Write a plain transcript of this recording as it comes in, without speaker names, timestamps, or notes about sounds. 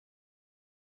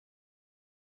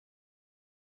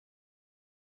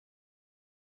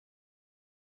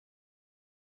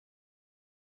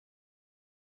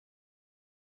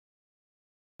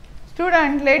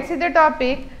Student, let's see the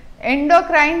topic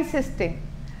endocrine system.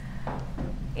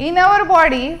 In our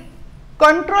body,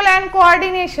 control and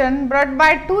coordination brought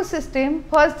by two systems.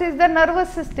 First is the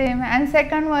nervous system and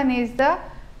second one is the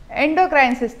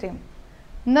endocrine system.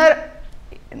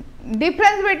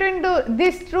 Difference between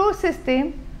these two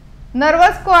systems,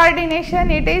 nervous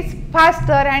coordination, it is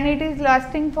faster and it is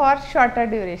lasting for shorter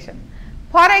duration.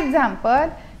 For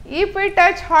example, if we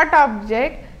touch hot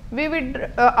object, we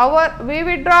withdraw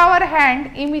our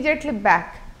hand immediately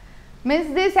back.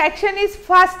 Means this action is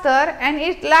faster and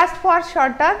it lasts for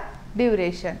shorter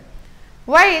duration.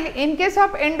 While in case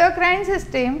of endocrine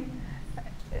system,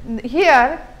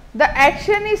 here the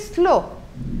action is slow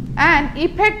and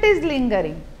effect is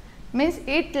lingering. Means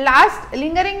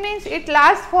lingering means it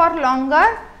lasts for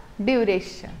longer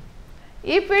duration.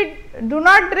 If we do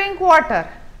not drink water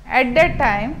at that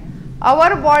time,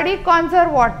 our body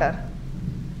conserve water.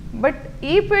 But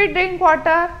if we drink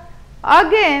water,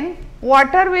 again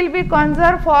water will be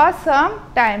conserved for some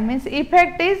time, means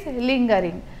effect is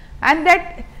lingering. And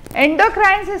that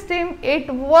endocrine system, it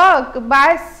work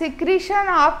by secretion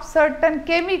of certain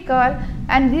chemical,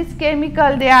 and this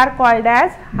chemical they are called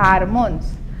as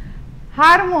hormones.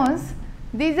 Hormones,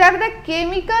 these are the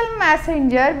chemical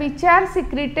messenger which are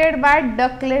secreted by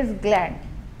ductless gland.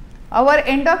 Our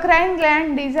endocrine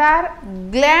gland, these are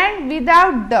gland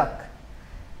without duct.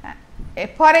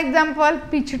 For example,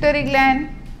 pituitary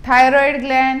gland, thyroid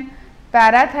gland,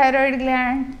 parathyroid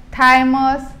gland,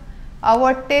 thymus,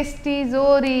 our testes,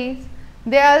 ovaries,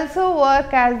 they also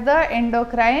work as the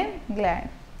endocrine gland.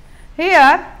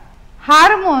 Here,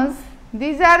 hormones,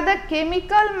 these are the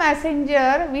chemical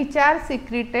messenger which are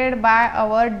secreted by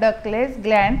our ductless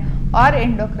gland or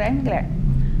endocrine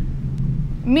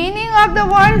gland. Meaning of the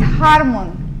word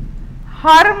hormone.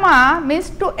 Horma means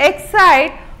to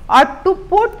excite or to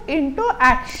put into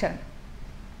action.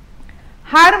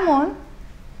 Hormone,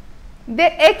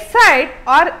 they excite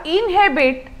or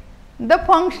inhibit the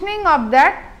functioning of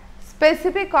that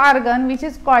specific organ which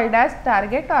is called as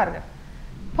target organ.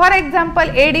 For example,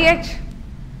 ADH,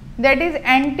 that is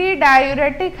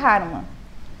antidiuretic hormone.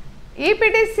 If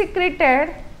it is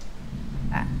secreted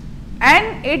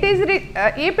and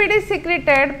if it is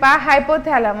secreted by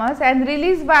hypothalamus and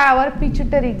released by our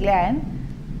pituitary gland,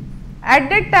 at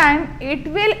that time it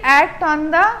will act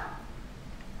on the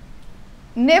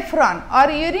nephron or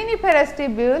uriniferous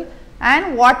tubule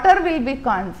and water will be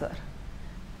conserved.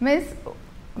 Means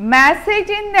message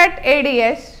in that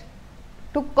ADH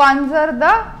to conserve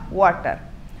the water.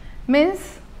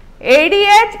 Means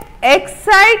ADH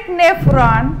excite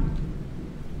nephron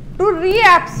to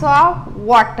reabsorb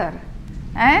water,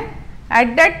 and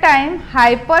at that time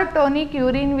hypertonic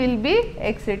urine will be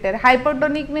excreted.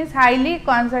 Hypertonic means highly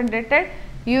concentrated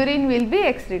urine will be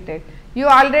excreted. You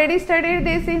already studied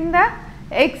this in the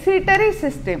excretory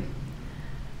system.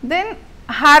 Then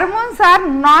hormones are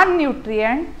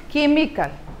non-nutrient chemical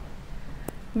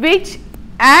which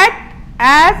act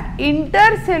as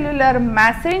intercellular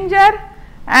messenger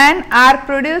and are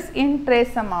produced in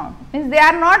trace amount. Means they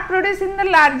are not produced in the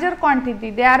larger quantity,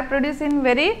 they are produced in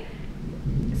very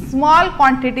small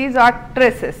quantities or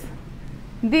traces.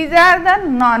 These are the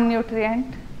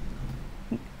non-nutrient.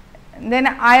 Then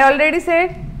I already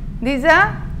said these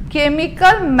are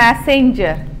chemical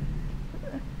messenger.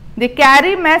 They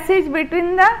carry message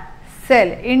between the cell,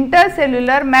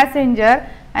 intercellular messenger,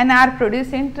 and are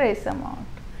produced in trace amount.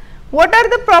 What are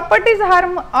the properties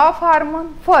of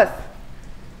hormone? First,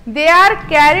 they are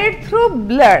carried through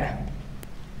blood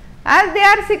as they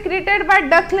are secreted by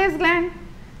ductless gland,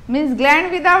 means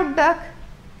gland without duct.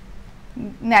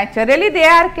 Naturally they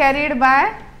are carried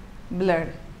by blood,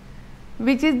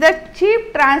 which is the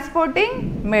chief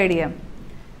transporting medium.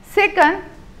 Second,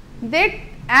 they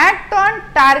act on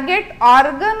target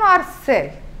organ or cell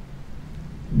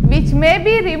which may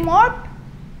be remote,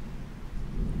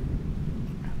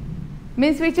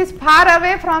 means which is far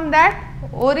away from that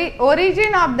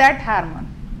origin of that hormone.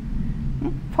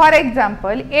 For example,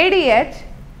 ADH,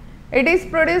 it is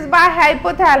produced by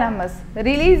hypothalamus,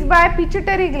 released by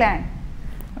pituitary gland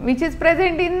which is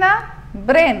present in the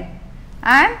brain,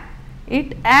 and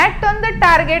it acts on the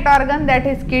target organ, that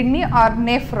is kidney or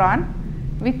nephron,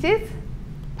 which is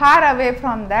far away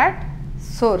from that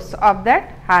source of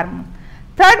that hormone.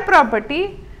 Third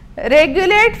property,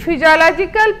 regulate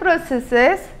physiological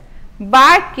processes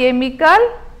by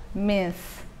chemical means.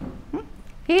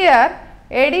 Here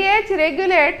ADH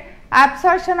regulate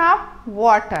absorption of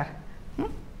water,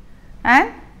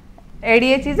 and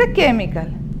ADH is a chemical.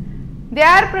 They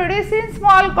are produced in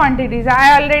small quantities.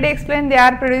 I already explained they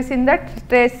are produced in the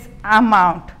trace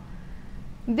amount.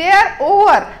 they are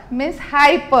over means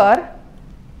hyper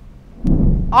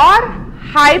or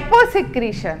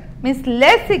hyposecretion means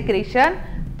less secretion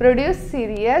produce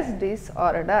serious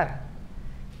disorder.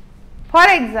 For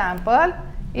example,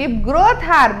 if growth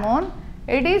hormone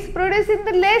it is produced in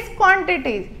the less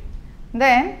quantity,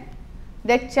 then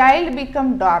the child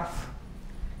become dwarf,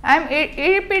 and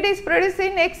if it is produced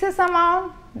in excess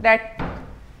amount, that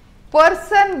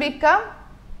person become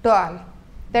tall,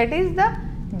 that is the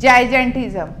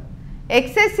gigantism.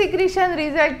 Excess secretion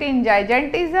result in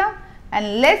gigantism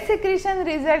and less secretion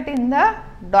result in the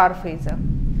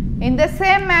dwarfism. In the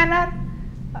same manner,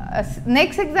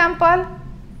 next example,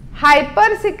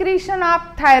 hypersecretion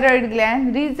of thyroid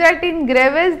gland result in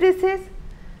Graves' disease,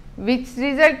 which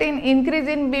result in increase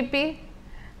in BP.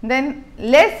 Then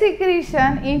less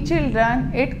secretion in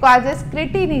children, it causes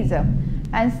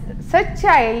cretinism, and such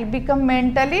child become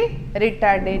mentally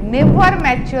retarded, never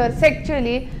mature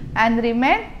sexually and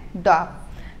remain dwarf.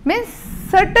 Means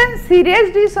certain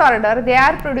serious disorder they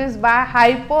are produced by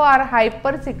hypo or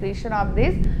hyper secretion of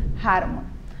this hormone.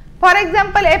 For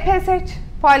example, FSH,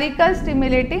 follicle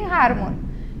stimulating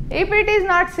hormone, if it is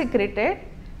not secreted,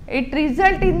 it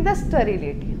result in the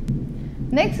sterility.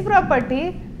 Next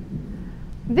property,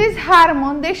 this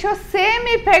hormone they show same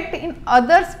effect in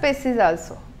other species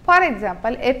also. For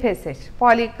example, FSH,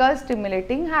 follicle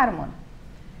stimulating hormone,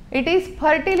 it is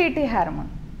fertility hormone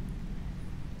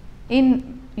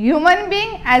in human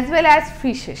being as well as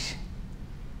fishes.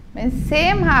 Means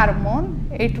same hormone,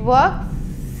 it works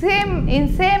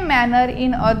in same manner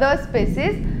in other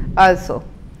species also.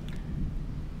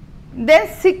 Then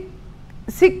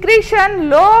secretion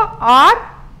low or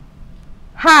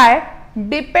high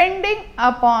depending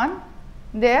upon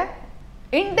the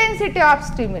intensity of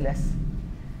stimulus.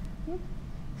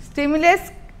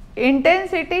 Stimulus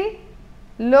intensity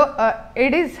low,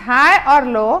 it is high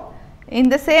or low, in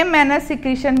the same manner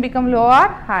secretion become low or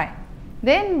high.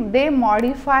 Then they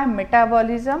modify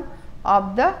metabolism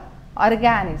of the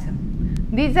organism.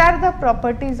 These are the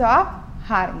properties of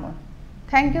hormone.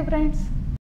 Thank you friends.